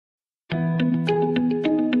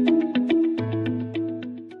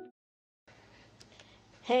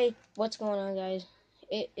Hey, what's going on, guys?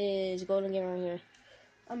 It is Golden Gamer here.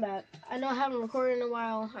 I'm back. I know I haven't recorded in a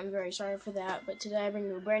while. I'm very sorry for that, but today I bring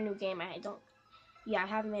you a brand new game. I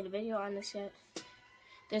haven't made a video on this yet.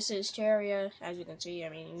 This is Terraria, as you can see. I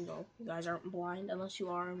mean, you guys aren't blind. Unless you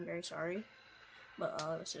are, I'm very sorry. But,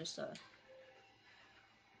 let's just,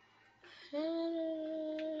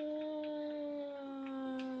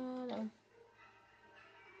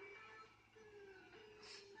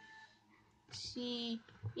 see,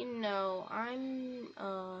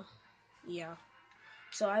 yeah.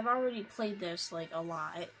 So I've already played this, like, a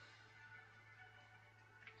lot.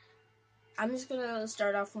 I'm just gonna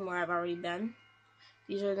start off from where I've already been.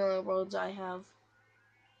 These are the only worlds I have.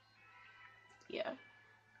 Yeah.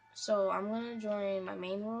 So I'm gonna join my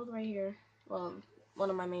main world right here. Well, one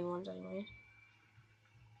of my main ones anyway.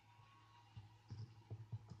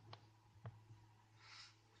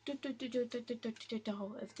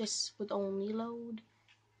 If this would only load.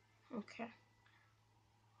 Okay.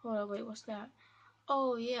 Hold on, wait, what's that?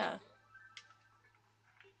 Oh, yeah.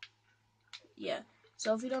 Yeah.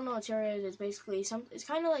 So if you don't know what Terraria is, it's basically it's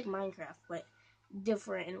kind of like Minecraft, but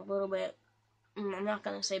different and a little bit, I'm not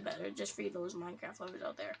gonna say better, just for those Minecraft lovers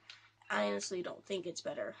out there. I honestly don't think it's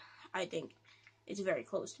better. I think it's very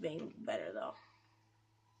close to being better, though.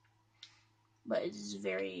 But it's a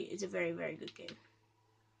very, very good game.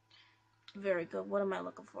 Very good. What am I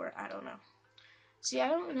looking for? I don't know. See, I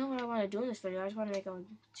don't know what I want to do in this video. I just want to make a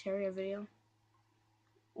Terraria video.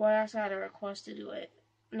 Well, I also had a request to do it.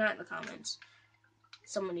 Not in the comments.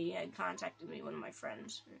 Somebody had contacted me, one of my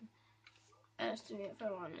friends, and asked me if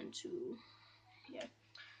I wanted to. Yeah.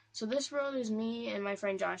 So this world is me and my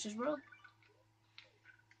friend Josh's world.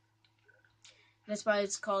 That's why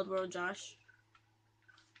it's called World Josh.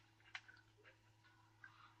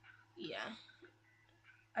 Yeah.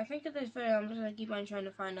 I think at this video I'm just going to keep on trying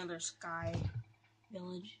to find another sky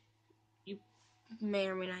village. You may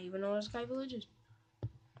or may not even know what a sky village is.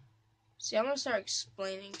 See, I'm going to start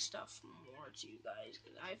explaining stuff more to you guys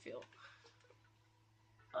because I feel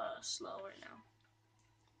slow right now.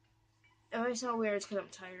 If I sound weird, it's because I'm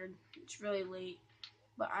tired. It's really late,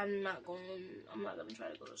 but I'm not going to try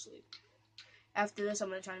to go to sleep. After this, I'm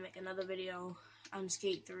going to try to make another video on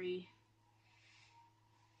Skate 3.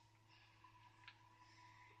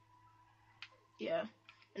 Yeah,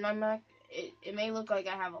 and I'm not, it may look like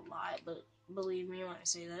I have a lot, but believe me when I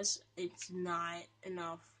say this, it's not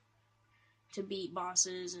enough to beat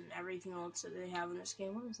bosses and everything else that they have in this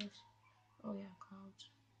game. What is this? Oh yeah, clouds.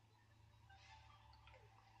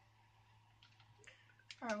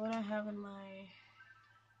 Alright, what I have in my...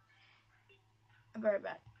 I'll be right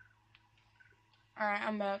back. Alright,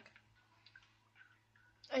 I'm back.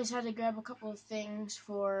 I just had to grab a couple of things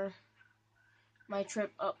for my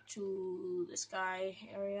trip up to the sky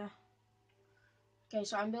area. Okay,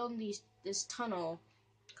 so I'm building this tunnel,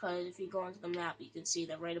 because if you go into the map, you can see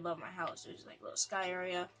that right above my house, there's like a little sky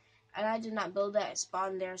area. And I did not build that, it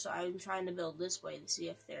spawned there, so I'm trying to build this way to see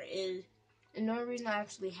if there is. And the only reason I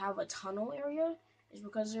actually have a tunnel area is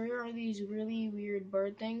because there are these really weird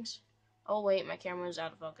bird things. Oh wait, my camera is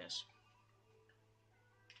out of focus.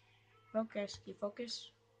 Focus, can you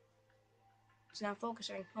focus? It's not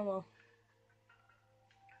focusing, oh well.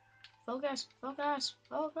 Focus, focus,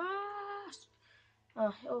 focus!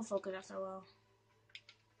 Oh, it will focus after a while.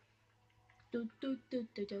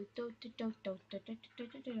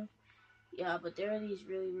 Yeah, but there are these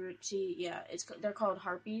really weird. See, yeah, they're called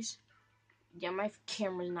harpies. Yeah, my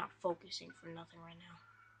camera's not focusing for nothing right now,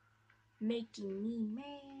 making me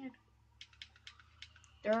mad.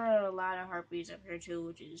 There are a lot of harpies up here too,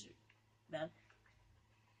 which is bad.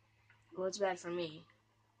 Well, it's bad for me.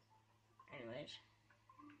 Anyways,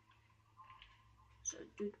 so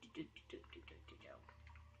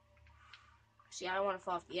see, I don't want to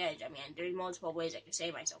fall off the edge. I mean, there's multiple ways I can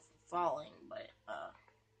save myself from falling, but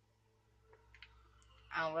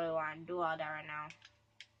I don't really want to do all that right now.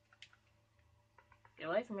 Get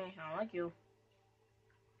away from me! I don't like you.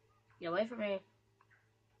 Get away from me.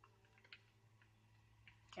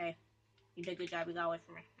 Okay, you did a good job. You got away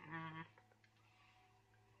from me.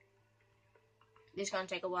 This is gonna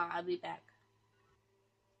take a while. I'll be back.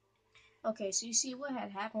 Okay, so you see what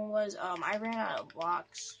had happened was I ran out of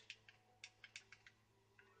blocks.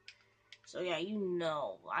 So yeah,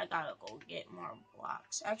 I gotta go get more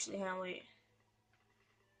blocks. Actually, hang on, wait.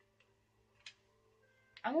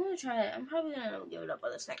 I'm probably gonna give it up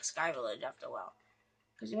on this next Sky Village after a while.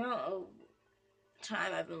 Because the amount of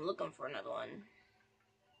time I've been looking for another one,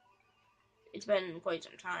 it's been quite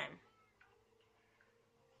some time.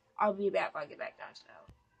 I'll be back when I get back down to the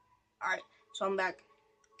house. Alright, so I'm back.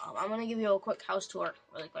 I'm gonna give you a quick house tour,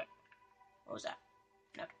 really quick. What was that?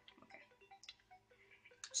 Okay.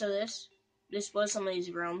 So this was somebody's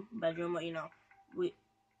bedroom, but we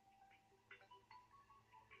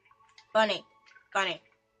bunny, bunny.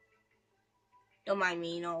 Don't mind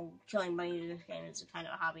me, killing bunnies in this game is a kind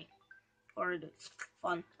of a hobby or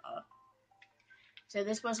fun. So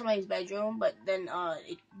this was somebody's bedroom, but then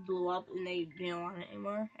it blew up and they didn't want it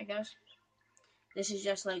anymore, I guess. This is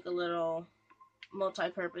just like a little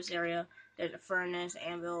multi-purpose area. There's a furnace,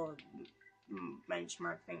 anvil,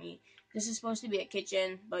 benchmark thingy. This is supposed to be a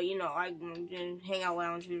kitchen, but I can hang out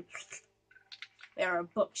lounge. We have a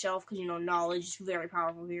bookshelf because knowledge is very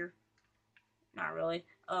powerful here. Not really.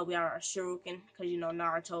 We have our shuriken because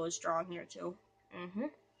Naruto is strong here too.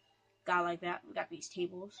 Got like that. We got these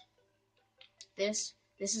tables. This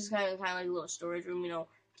is kind of like a little storage room.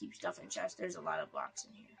 Keep stuff in chests. There's a lot of blocks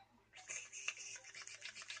in here.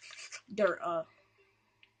 Dirt.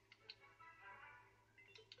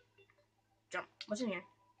 Jump. What's in here?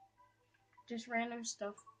 Just random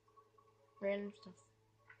stuff. Random stuff.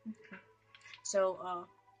 Okay. So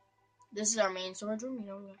this is our main storage room.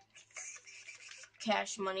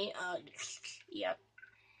 Cash money. Yep.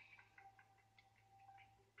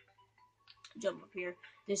 Jump up here.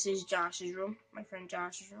 This is Josh's room. My friend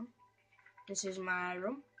Josh's room. This is my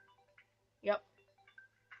room. Yep.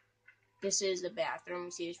 This is the bathroom.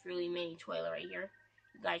 You see this really mini toilet right here.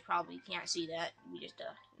 You guys probably can't see that. We just,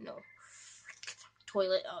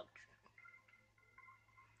 toilet up.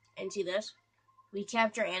 And see this? We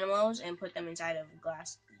capture animals and put them inside of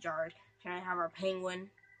glass jars. Can I have our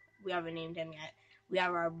penguin? We haven't named him yet. We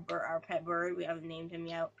have our pet bird. We haven't named him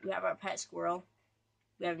yet. We have our pet squirrel.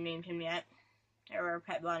 We haven't named him yet. We have our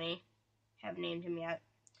pet bunny. Haven't named him yet.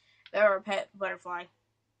 We have our pet butterfly.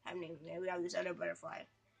 Haven't named him yet. We have this other butterfly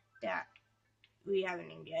that we haven't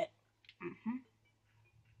named yet.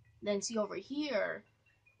 Then see over here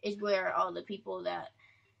is where all the people that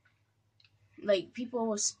people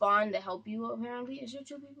will spawn to help you apparently. Is there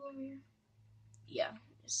 2 people over here? Yeah.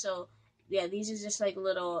 So yeah, these is just like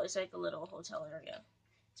it's like a little hotel area.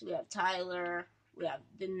 So we have Tyler, we have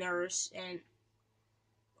the nurse, and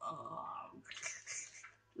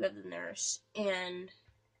we have the nurse and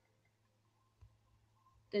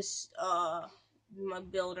this my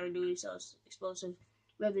builder dude, he sells explosives.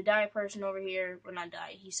 We have the dye person over here, but not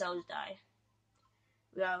dye, he sells dye.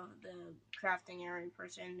 We have the crafting area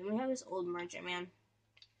person, and we have this old merchant man.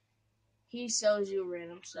 He sells you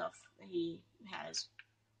random stuff that he has.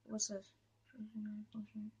 What's this?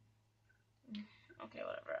 Okay,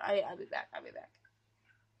 whatever. I'll be back.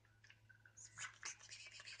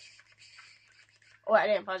 Oh, I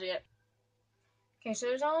didn't pause it yet. Okay, so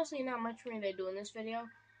there's honestly not much for me to do in this video.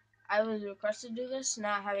 I was requested to do this,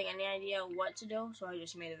 not having any idea what to do, so I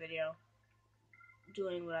just made a video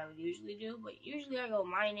doing what I would usually do. But usually I go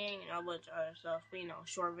mining and a bunch of other stuff, but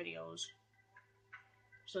short videos.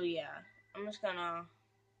 So yeah, I'm just gonna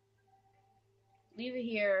leave it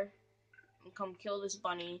here and come kill this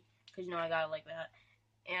bunny, because I got it like that.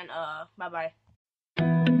 And bye-bye.